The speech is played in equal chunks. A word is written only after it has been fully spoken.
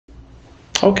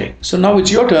Okay, so now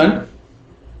it's your turn.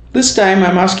 This time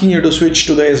I'm asking you to switch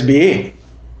to the SBA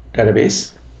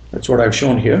database. That's what I've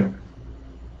shown here.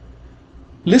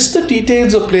 List the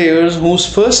details of players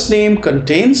whose first name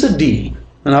contains a D,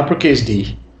 an uppercase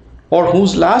D, or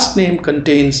whose last name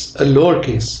contains a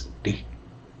lowercase d.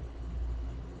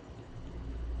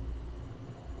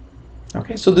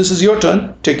 Okay, so this is your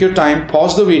turn. Take your time,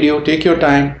 pause the video, take your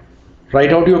time,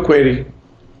 write out your query,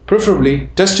 preferably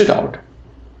test it out,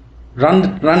 run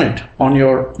it on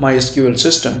your MySQL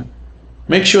system,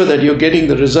 make sure that you're getting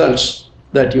the results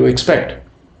that you expect,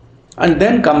 and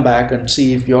then come back and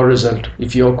see if your result,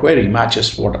 if your query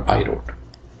matches what I wrote.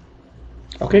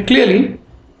 Okay, clearly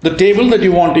the table that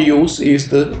you want to use is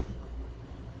the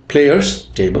players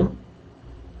table,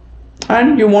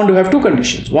 and you want to have two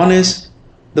conditions. One is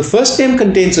the first name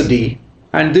contains a D,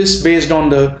 and this based on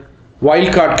the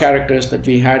wildcard characters that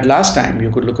we had last time, you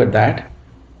could look at that,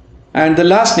 and the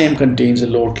last name contains a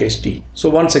lowercase d. So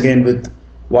once again with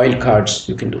wildcards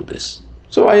you can do this.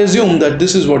 So I assume that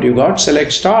this is what you got.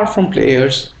 Select star from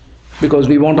players because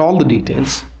we want all the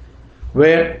details,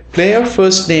 where player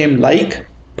first name like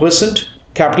 %,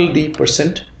 capital D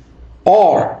 %,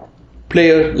 or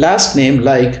player last name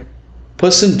like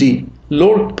 %D,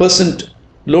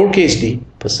 lowercase d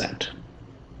 %.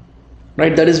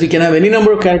 Right, that is, we can have any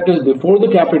number of characters before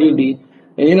the capital D,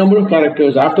 any number of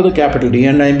characters after the capital D,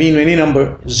 and I mean any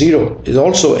number. 0 is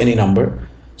also any number.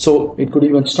 So it could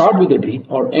even start with a D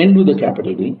or end with a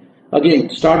capital D. Again,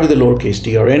 start with a lowercase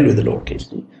d or end with a lowercase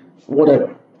d,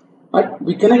 whatever.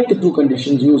 We connect the two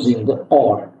conditions using the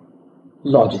OR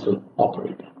logical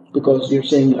operator, because you're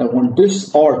saying I want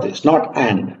this or this, not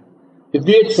and. If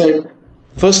we had said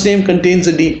first name contains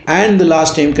a D and the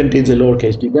last name contains a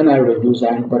lowercase d, then I would have used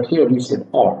and, but here we said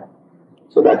OR.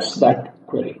 So that's that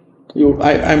query.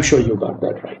 I'm sure you got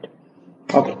that right.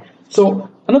 Okay, so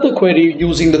another query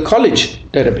using the college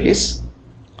database.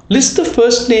 List the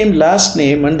first name, last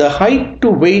name, and the height to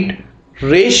weight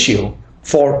ratio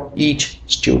for each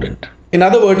student. In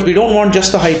other words, we don't want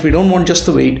just the height, we don't want just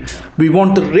the weight, we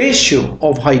want the ratio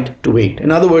of height to weight.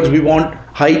 In other words, we want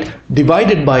height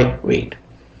divided by weight.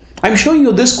 I'm showing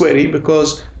you this query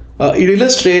because it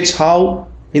illustrates how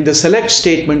in the select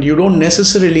statement you don't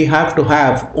necessarily have to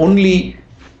have only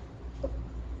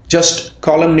just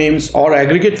column names or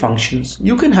aggregate functions.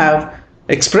 You can have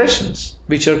expressions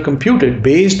which are computed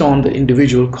based on the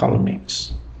individual column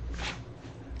names.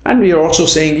 And we are also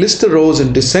saying list the rows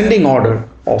in descending order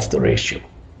of the ratio.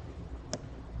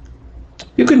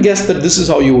 You can guess that this is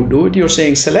how you would do it. You're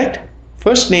saying select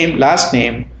first name, last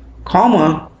name,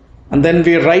 comma, and then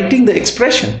we're writing the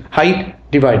expression height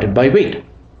divided by weight.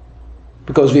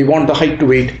 Because we want the height to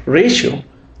weight ratio,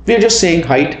 we are just saying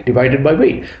height divided by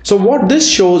weight. So what this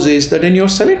shows is that in your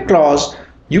select clause,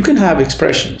 you can have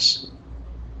expressions.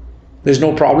 There's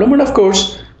no problem. And of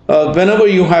course, whenever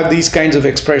you have these kinds of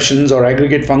expressions or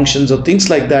aggregate functions or things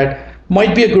like that,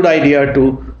 might be a good idea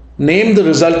to name the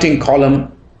resulting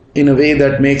column in a way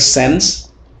that makes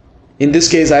sense. In this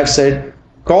case, I've said,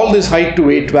 call this height to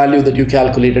weight value that you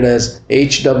calculated as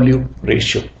HW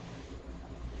ratio.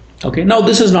 Okay, now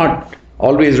this is not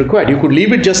always required. You could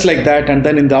leave it just like that, and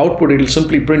then in the output it will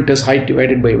simply print as height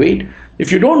divided by weight.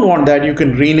 If you don't want that, you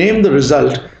can rename the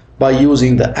result by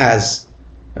using the as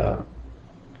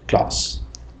clause.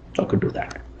 I could do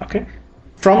that. Okay,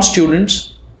 from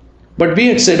students, but we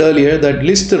had said earlier that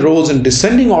list the rows in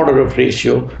descending order of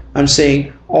ratio. I'm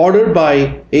saying order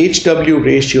by HW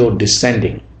ratio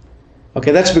descending.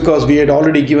 Okay, that's because we had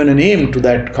already given a name to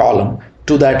that column,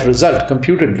 to that result,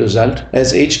 computed result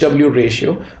as HW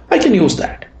ratio. I can use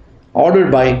that.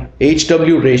 Ordered by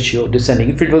HW ratio descending.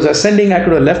 If it was ascending, I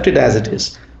could have left it as it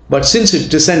is. But since it's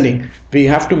descending, we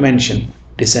have to mention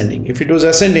descending. If it was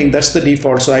ascending, that's the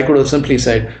default. So I could have simply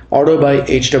said order by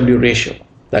HW ratio.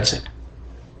 That's it.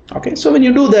 Okay, so when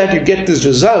you do that, you get this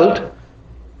result.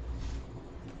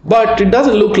 But it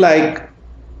doesn't look like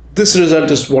this result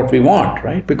is what we want,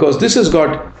 right? Because this has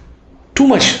got too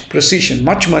much precision,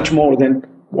 much more than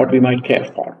what we might care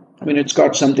for. I mean, it's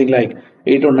got something like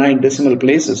 8 or 9 decimal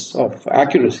places of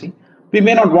accuracy. We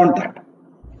may not want that.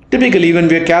 Typically, when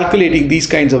we're calculating these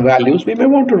kinds of values, we may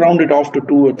want to round it off to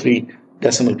 2 or 3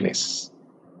 decimal places.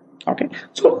 Okay,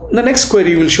 so the next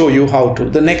query will show you how to,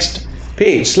 the next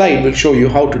slide will show you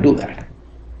how to do that.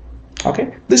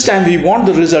 Okay, this time we want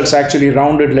the results actually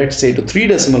rounded, let's say, to 3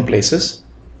 decimal places.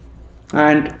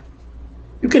 And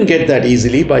you can get that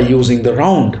easily by using the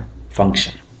round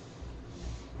function,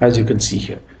 as you can see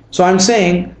here. So I'm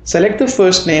saying select the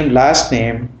first name, last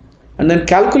name, and then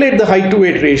calculate the height to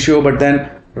weight ratio, but then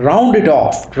round it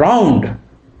off. Round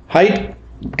height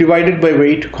divided by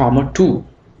weight, comma 2.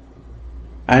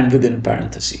 and within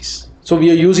parentheses. So we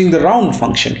are using the round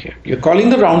function here. You're calling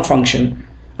the round function,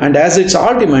 and as its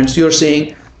arguments, you're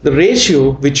saying the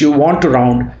ratio which you want to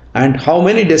round and how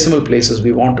many decimal places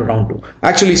we want to round to.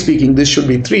 Actually speaking, this should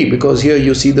be 3 because here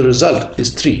you see the result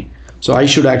is 3. So I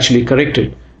should actually correct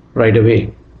it right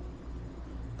away.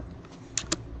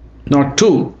 Not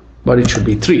 2, but it should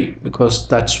be 3 because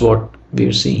that's what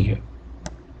we're seeing here.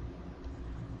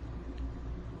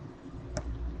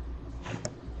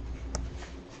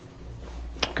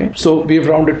 Okay, so we've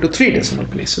rounded to 3 decimal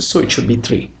places, so it should be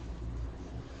 3.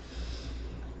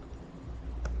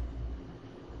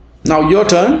 Now your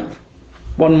turn.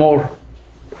 One more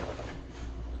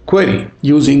query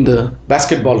using the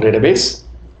basketball database.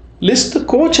 List the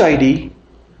coach ID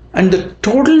and the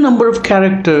total number of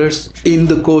characters in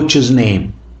the coach's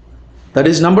name. That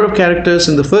is number of characters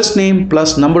in the first name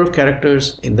plus number of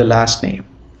characters in the last name.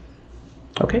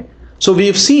 Okay, so we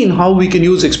have seen how we can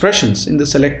use expressions in the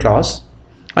select clause,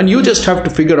 and you just have to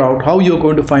figure out how you're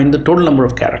going to find the total number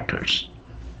of characters.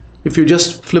 If you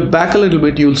just flip back a little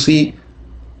bit, you'll see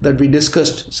that we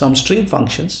discussed some string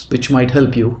functions which might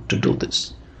help you to do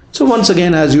this. So once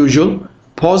again, as usual,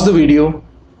 pause the video,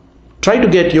 try to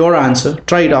get your answer,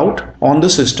 try it out on the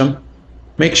system,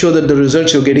 make sure that the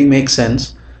results you're getting make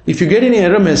sense. If you get any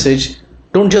error message,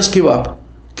 don't just give up.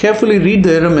 Carefully read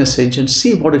the error message and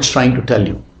see what it's trying to tell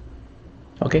you.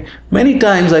 Okay, many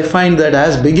times I find that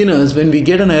as beginners, when we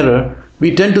get an error,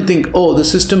 we tend to think, oh, the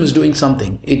system is doing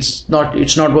something, it's not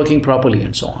working properly,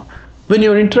 and so on. When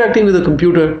you're interacting with a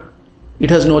computer, it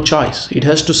has no choice. It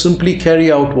has to simply carry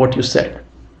out what you said.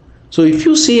 So if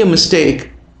you see a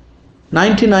mistake,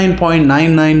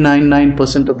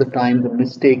 99.9999% of the time, the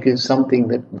mistake is something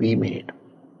that we made.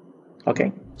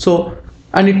 Okay, so,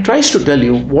 and it tries to tell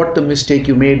you what the mistake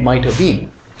you made might have been.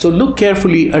 So look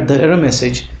carefully at the error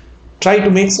message, try to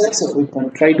make sense of it,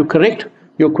 and try to correct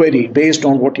your query based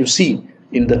on what you see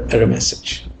in the error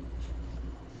message.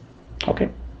 Okay.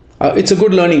 It's a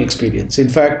good learning experience. In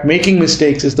fact, making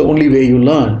mistakes is the only way you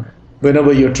learn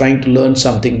whenever you're trying to learn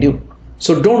something new.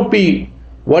 So don't be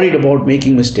worried about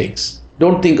making mistakes.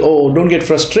 Don't think, oh, don't get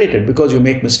frustrated because you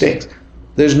make mistakes.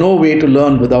 There's no way to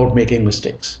learn without making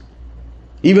mistakes.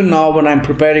 Even now, when I'm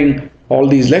preparing all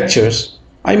these lectures,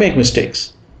 I make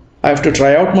mistakes. I have to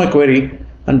try out my query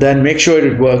and then make sure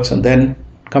it works and then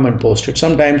come and post it.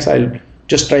 Sometimes I'll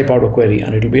just type out a query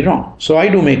and it'll be wrong. So I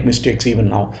do make mistakes even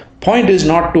now. Point is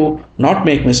not to not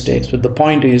make mistakes, but the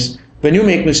point is when you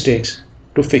make mistakes,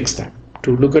 to fix them,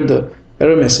 to look at the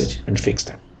error message and fix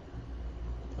them.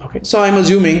 Okay, so I'm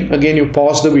assuming again you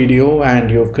paused the video and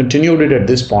you've continued it at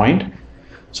this point.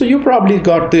 So you probably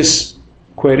got this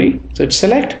query. So it's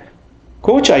select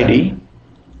coach ID,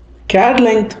 char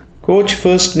length coach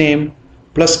first name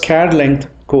plus char length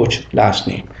coach last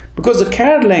name. Because the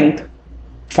char length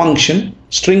function,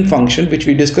 string function, which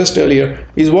we discussed earlier,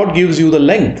 is what gives you the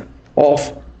length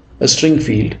of a string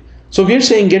field. So we're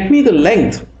saying get me the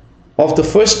length of the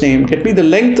first name, get me the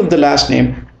length of the last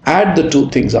name, add the two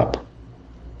things up.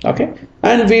 Okay,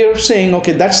 and we are saying,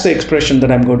 okay, that's the expression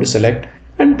that I'm going to select,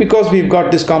 and because we've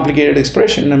got this complicated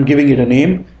expression, I'm giving it a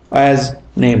name as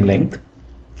name length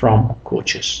from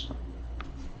coaches.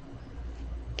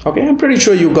 Okay, I'm pretty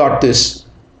sure you got this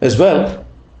as well.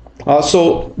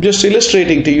 So just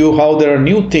illustrating to you how there are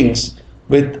new things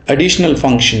with additional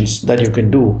functions that you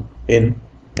can do in.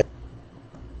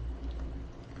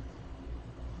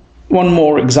 One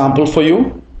more example for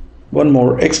you, one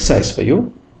more exercise for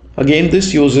you. Again,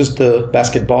 this uses the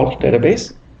basketball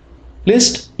database.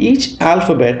 List each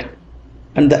alphabet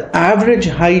and the average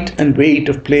height and weight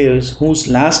of players whose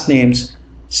last names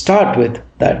start with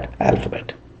that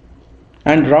alphabet,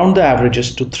 and round the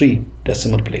averages to 3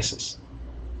 decimal places.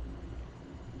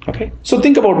 Okay, so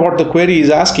think about what the query is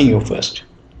asking you first.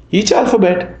 Each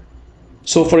alphabet,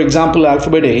 so for example,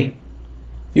 alphabet A,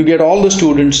 you get all the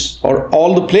students or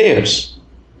all the players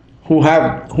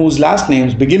whose last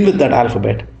names begin with that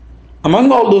alphabet.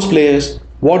 Among all those players,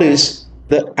 what is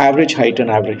the average height and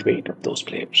average weight of those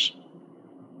players?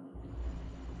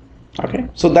 Okay,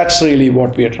 so that's really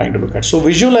what we are trying to look at. So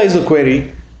visualize the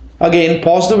query. Again,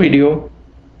 pause the video,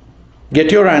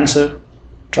 get your answer,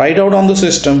 try it out on the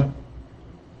system,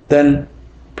 then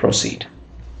proceed.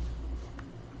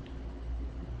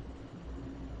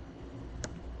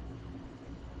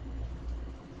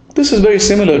 This is very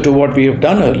similar to what we have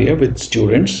done earlier with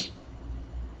students.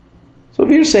 So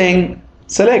we are saying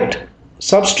select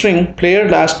substring player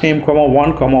last name, comma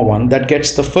 1, comma 1, that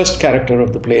gets the first character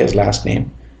of the player's last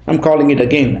name. I'm calling it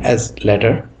again as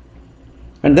letter.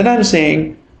 And then I'm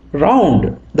saying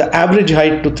round the average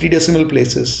height to 3 decimal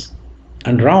places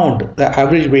and round the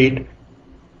average weight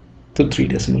to 3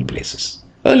 decimal places.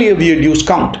 Earlier we had used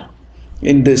count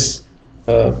in this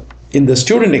in the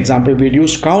student example. We had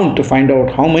used count to find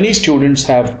out how many students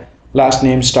have last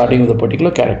names starting with a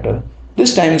particular character.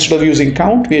 This time, instead of using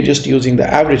count, we are just using the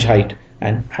average height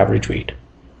and average weight,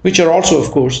 which are also,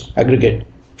 of course, aggregate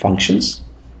functions.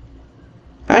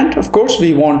 And of course,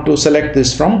 we want to select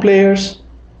this from players,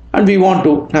 and we want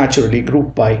to naturally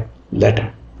group by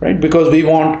letter, right? Because we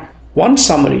want one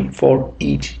summary for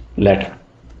each letter.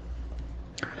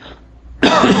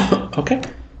 Okay,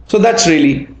 so that's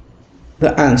really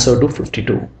the answer to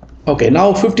 52. Okay,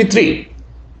 now 53.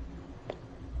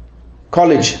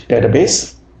 College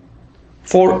database.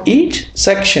 For each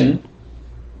section,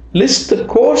 list the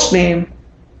course name,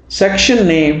 section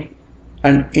name,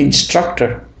 and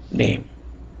instructor name.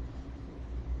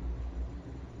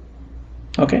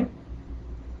 Okay.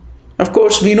 Of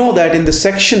course, we know that in the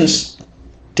sections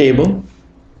table,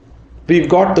 we've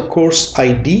got the course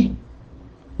ID,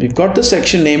 we've got the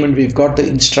section name, and we've got the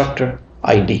instructor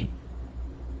ID.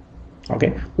 Okay.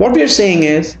 What we are saying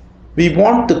is we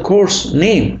want the course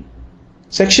name.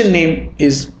 Section name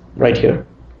is right here,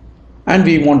 and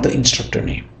we want the instructor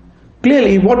name.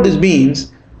 Clearly, what this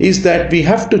means is that we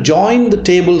have to join the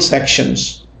table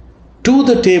sections to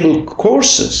the table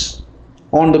courses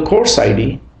on the course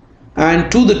ID and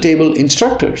to the table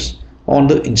instructors on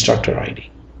the instructor ID.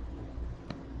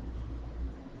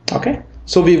 Okay,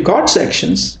 so we've got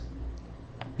sections.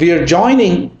 We are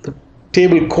joining the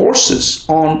table courses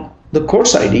on the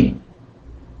course ID,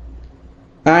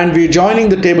 and we're joining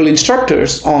the table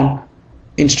instructors on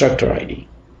instructor ID.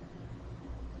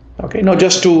 Okay, now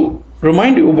just to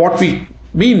remind you what we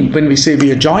mean when we say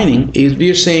we are joining is we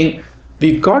are saying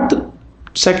we've got the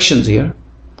sections here.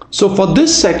 So for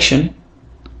this section,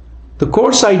 the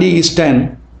course ID is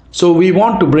 10. So we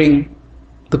want to bring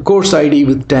the course ID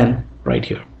with 10 right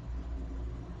here.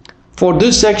 For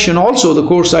this section also, the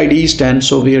course ID is 10.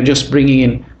 So we are just bringing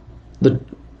in the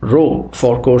row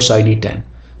for course ID 10.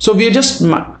 So we are just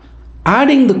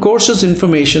adding the courses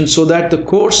information so that the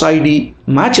course ID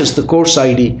matches the course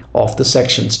ID of the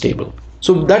sections table.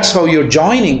 So that's how you're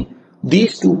joining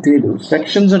these two tables,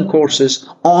 sections and courses,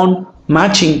 on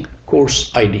matching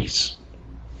course IDs.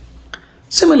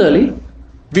 Similarly,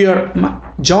 we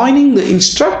are joining the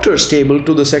instructors table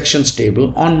to the sections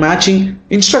table on matching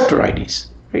instructor IDs.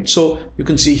 Right? So you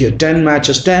can see here 10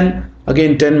 matches 10,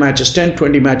 again 10 matches 10,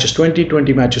 20 matches 20,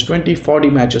 20 matches 20, 40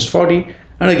 matches 40,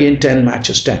 and again 10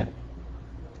 matches 10.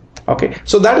 Okay,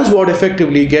 so that is what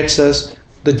effectively gets us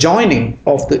the joining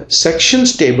of the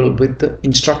sections table with the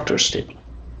instructors table.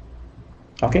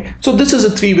 Okay, so this is a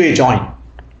three-way join.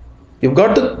 You've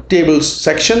got the tables,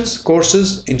 sections,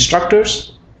 courses,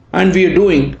 instructors, and we are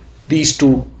doing these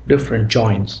two different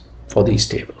joins for these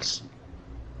tables.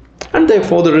 And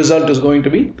therefore the result is going to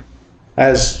be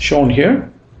as shown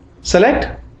here.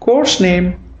 Select course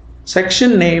name,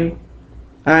 section name,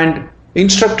 and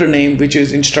instructor name, which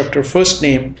is instructor first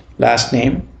name, last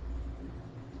name,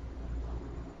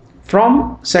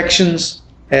 from sections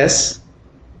S.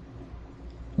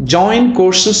 Join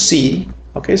courses C.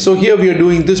 Okay, so here we are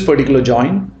doing this particular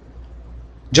join.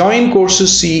 Join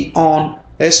courses C on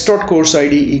S.course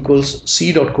ID equals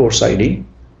C.course ID.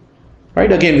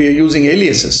 Right, again we are using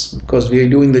aliases because we are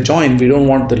doing the join. We don't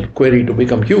want the query to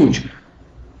become huge,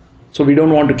 so we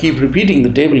don't want to keep repeating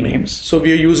the table names. So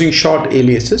we are using short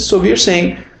aliases. So we are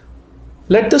saying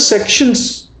let the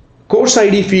sections course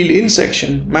ID field in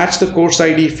section match the course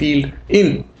ID field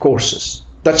in courses.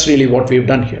 That's really what we've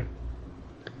done here.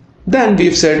 Then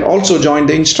we've said also join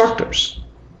the instructors,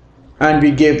 and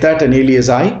we gave that an alias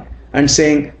I, and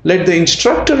saying let the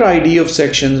instructor ID of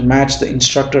sections match the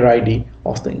instructor ID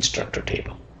of the instructor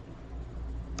table.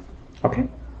 Okay,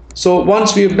 so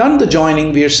once we have done the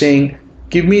joining, we are saying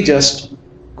give me just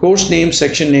course name,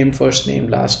 section name, first name,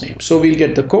 last name. So we'll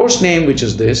get the course name, which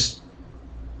is this,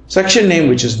 section name,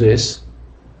 which is this,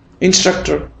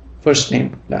 instructor first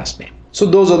name, last name. So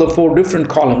those are the four different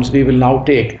columns we will now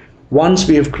take once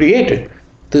we have created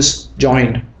this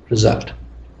joined result.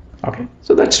 Okay,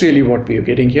 so that's really what we are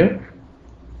getting here.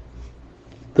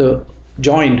 The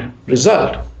joined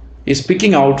result is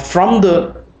picking out from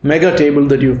the mega table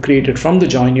that you've created from the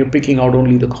join, you're picking out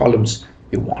only the columns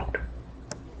you want.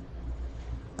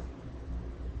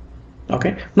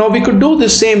 Okay, now we could do the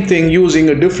same thing using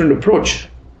a different approach.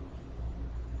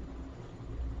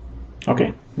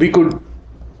 Okay, we could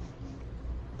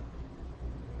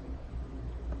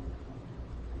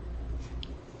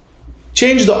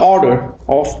change the order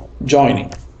of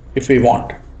joining if we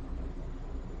want.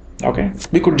 Okay,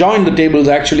 we could join the tables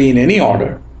actually in any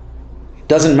order. It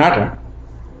doesn't matter.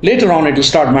 Later on it will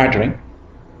start mattering.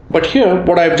 But here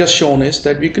what I've just shown is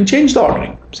that we can change the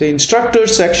ordering. Say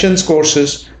instructors, sections,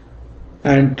 courses,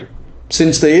 and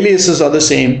since the aliases are the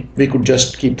same, we could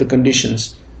just keep the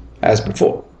conditions as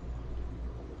before.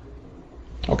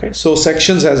 Okay, so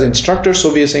sections as instructors,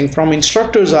 so we are saying from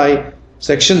instructors I,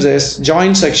 sections S,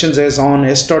 join sections S on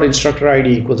S dot instructor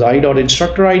ID equals I dot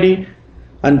instructor ID,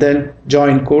 and then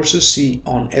join courses C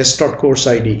on S dot course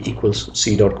ID equals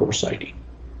C dot course ID.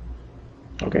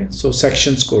 Okay, so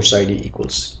sections course ID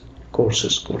equals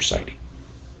courses course ID.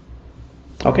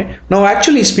 Okay, now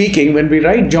actually speaking, when we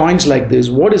write joins like this,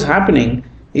 what is happening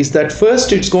is that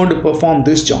first it's going to perform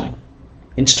this join,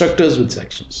 instructors with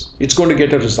sections. It's going to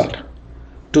get a result.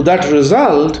 To that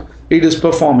result, it is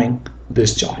performing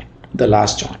this join, the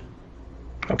last join.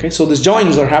 Okay, so these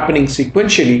joins are happening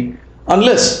sequentially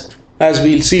unless, as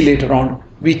we'll see later on,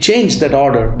 we change that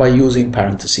order by using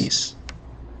parentheses.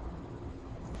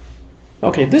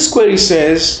 Okay, this query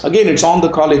says, again it's on the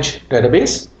college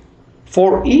database,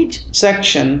 for each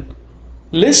section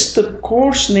list the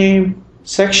course name,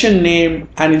 section name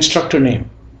and instructor name.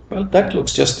 Well, that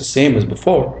looks just the same as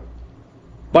before,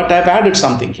 but I've added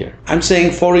something here. I'm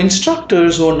saying for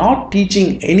instructors who are not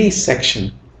teaching any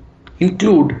section,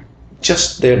 include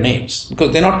just their names,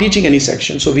 because they're not teaching any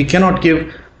section, so we cannot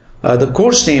give the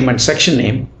course name and section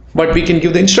name, but we can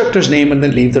give the instructor's name and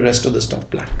then leave the rest of the stuff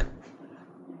blank.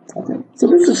 Okay. So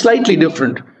this is slightly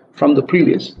different from the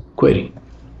previous query.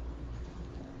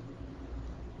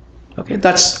 Okay,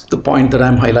 that's the point that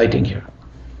I'm highlighting here.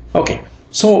 Okay,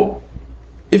 so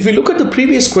if we look at the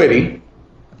previous query,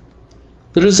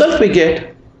 the result we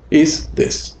get is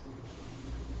this.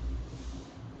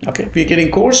 Okay, we're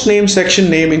getting course name, section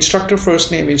name, instructor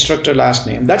first name, instructor last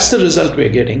name. That's the result we're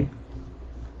getting.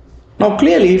 Now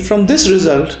clearly from this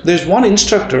result, there's one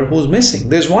instructor who's missing.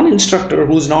 There's one instructor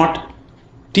who's not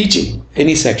teaching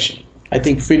any section. I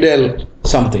think Fidel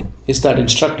something is that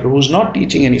instructor who's not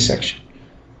teaching any section.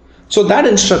 So that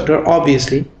instructor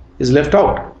obviously is left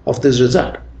out of this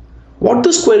result. What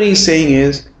this query is saying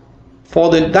is,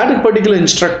 for that particular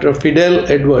instructor, Fidel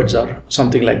Edwards or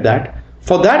something like that,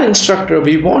 for that instructor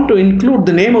we want to include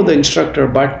the name of the instructor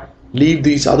but leave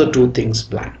these other two things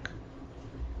blank.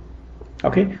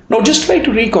 Okay, now just try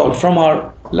to recall from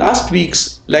our last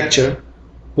week's lecture,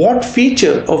 what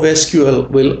feature of SQL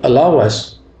will allow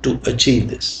us to achieve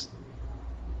this?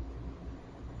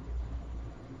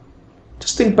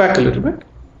 Just think back a little bit.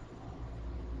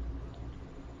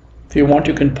 If you want,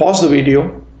 you can pause the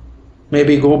video,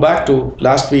 maybe go back to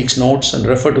last week's notes and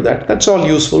refer to that. That's all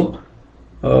useful.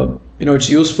 It's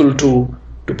useful to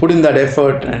put in that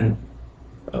effort and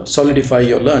solidify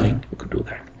your learning. You could do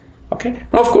that. Okay.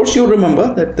 Now, of course, you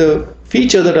remember that the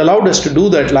feature that allowed us to do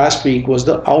that last week was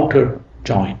the outer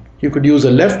join. You could use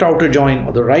a left outer join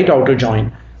or the right outer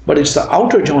join, but it's the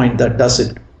outer join that does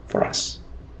it for us.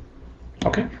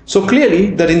 Okay, so clearly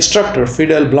that instructor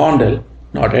Fidel Blondel,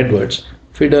 not Edwards,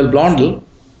 Fidel Blondel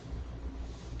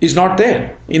is not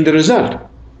there in the result.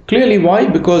 Clearly why?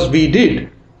 Because we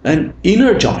did an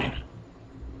inner join.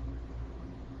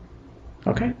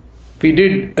 Okay, we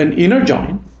did an inner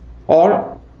join,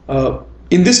 or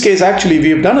in this case actually we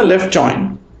have done a left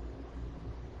join.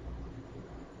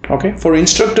 Okay, for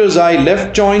instructors I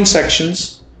left join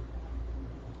sections,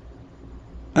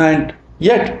 and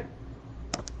yet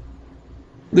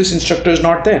this instructor is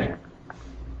not there.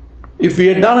 If we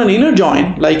had done an inner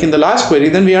join like in the last query,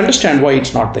 then we understand why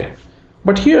it's not there.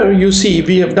 But here you see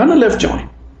we have done a left join.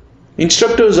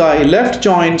 Instructors I left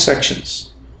join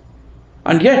sections,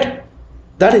 and yet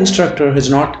that instructor has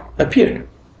not appeared.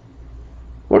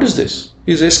 What is this?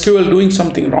 Is SQL doing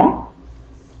something wrong?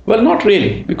 Well, not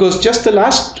really, because just the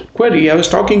last query I was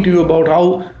talking to you about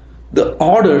how the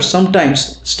order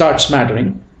sometimes starts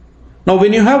mattering. Now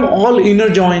when you have all inner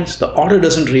joins, the order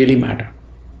doesn't really matter.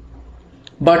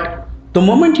 But the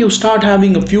moment you start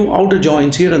having a few outer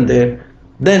joins here and there,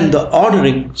 then the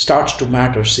ordering starts to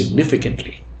matter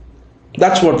significantly.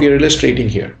 That's what we are illustrating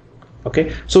here.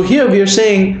 Okay, so here we are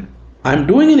saying I'm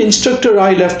doing an instructor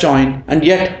I left join, and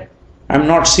yet I'm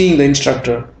not seeing the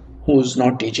instructor who's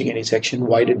not teaching any section.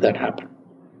 Why did that happen?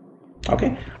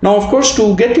 Okay, now of course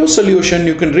to get your solution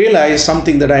you can realize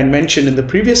something that I mentioned in the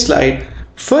previous slide.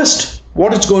 First,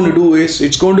 what it's going to do is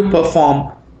it's going to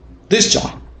perform this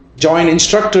join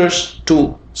instructors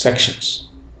to sections.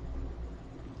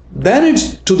 Then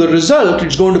it's to the result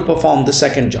it's going to perform the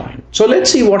second join. So let's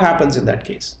see what happens in that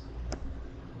case.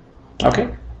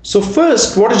 Okay, so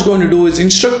first what it's going to do is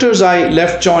instructors I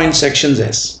left join sections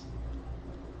S.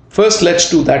 First let's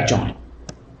do that join.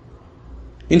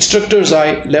 Instructors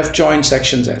I left join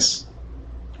sections S.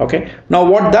 Okay, now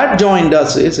what that join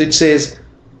does is it says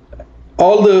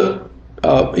all the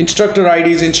instructor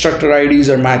IDs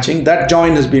are matching. That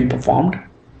join has been performed.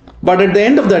 But at the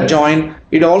end of that join,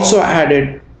 it also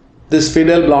added this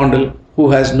Fidel Blondel who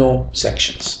has no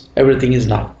sections. Everything is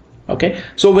null. Okay.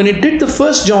 So when it did the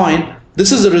first join,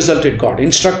 this is the result it got.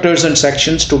 Instructors and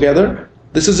sections together.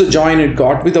 This is a join it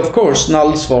got with, of course,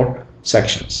 nulls for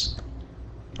sections.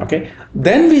 Okay.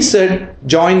 Then we said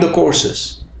join the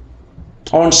courses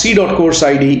on c.course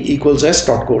ID equals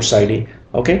s.course ID.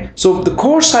 Okay. So the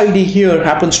course ID here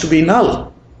happens to be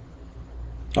null.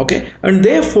 Okay. And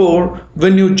therefore,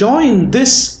 when you join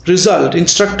this result,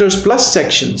 instructors plus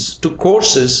sections, to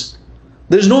courses,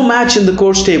 there is no match in the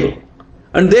course table.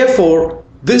 And therefore,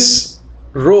 this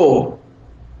row,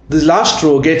 this last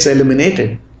row gets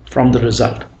eliminated from the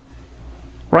result.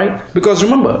 Right? Because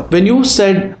remember, when you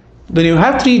said, when you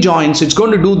have three joins, it's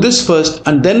going to do this first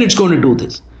and then it's going to do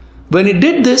this. When it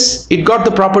did this, it got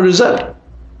the proper result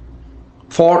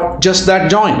for just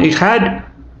that join. It had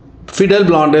Fidel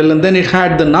Blondel and then it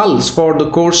had the nulls for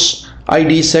the course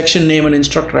ID, section name and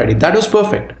instructor ID. That was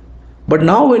perfect. But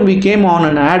now when we came on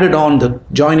and added on the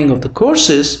joining of the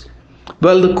courses,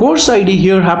 well, the course ID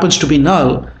here happens to be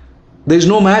null. There is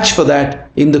no match for that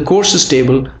in the courses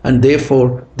table and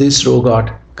therefore this row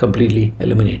got completely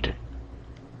eliminated.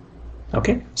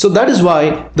 Okay, so that is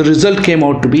why the result came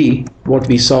out to be what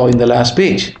we saw in the last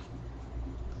page,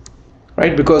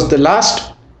 right? Because the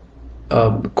last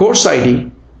course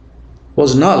ID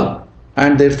was null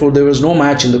and therefore there was no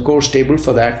match in the course table.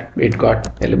 For that, it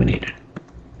got eliminated.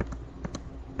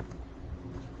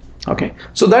 Okay,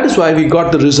 so that is why we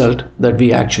got the result that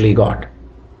we actually got.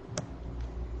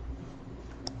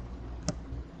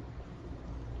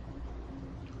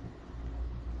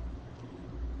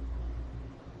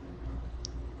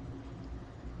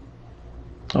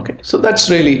 Okay, so that's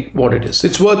really what it is.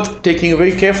 It's worth taking a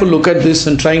very careful look at this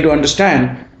and trying to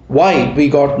understand why we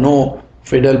got no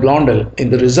Fidel Blondel in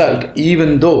the result,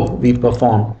 even though we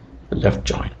performed the left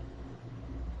join.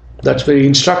 That's very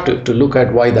instructive to look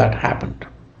at why that happened.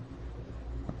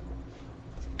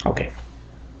 Okay,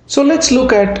 so let's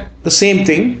look at the same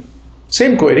thing,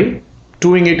 same query,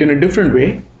 doing it in a different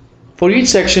way. For each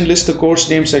section, list the course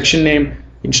name, section name,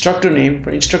 instructor name. For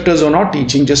instructors who are not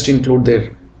teaching, just include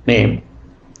their name.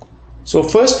 So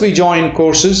first we join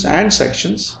courses and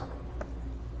sections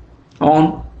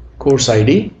on course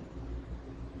ID.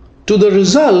 To the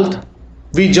result,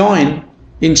 we join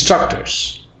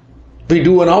instructors. We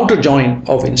do an outer join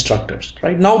of instructors,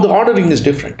 right? Now the ordering is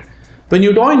different. When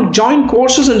you join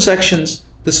courses and sections,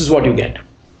 this is what you get.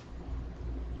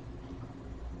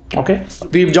 Okay,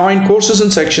 we've joined courses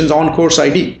and sections on course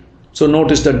ID. So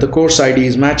notice that the course ID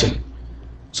is matching.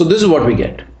 So this is what we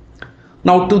get.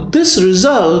 Now to this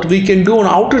result, we can do an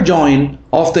outer join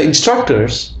of the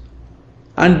instructors.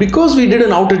 And because we did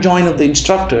an outer join of the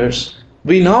instructors,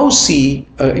 we now see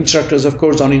instructors, of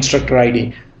course, on instructor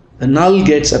ID. The null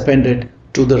gets appended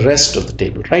to the rest of the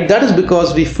table, right? That is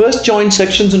because we first joined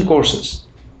sections and courses.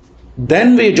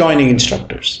 Then we're joining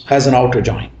instructors as an outer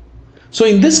join. So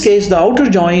in this case, the outer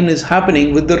join is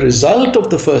happening with the result of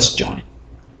the first join.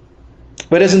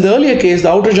 Whereas in the earlier case,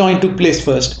 the outer join took place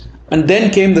first. And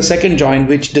then came the second join,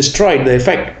 which destroyed the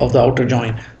effect of the outer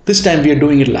join. This time we are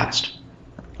doing it last.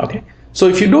 Okay. So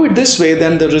if you do it this way,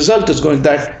 then the result is going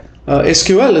that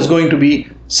SQL is going to be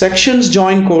sections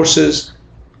join courses,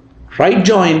 right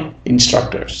join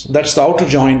instructors. That's the outer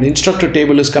join. The instructor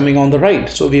table is coming on the right.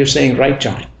 So we are saying right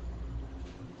join.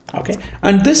 Okay.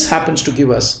 And this happens to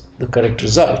give us the correct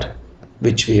result,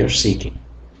 which we are seeking.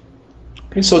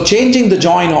 Okay. So changing the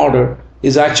join order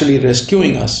is actually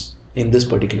rescuing us in this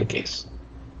particular case.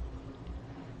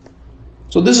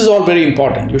 So this is all very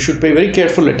important. You should pay very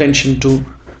careful attention to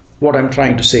what I'm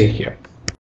trying to say here.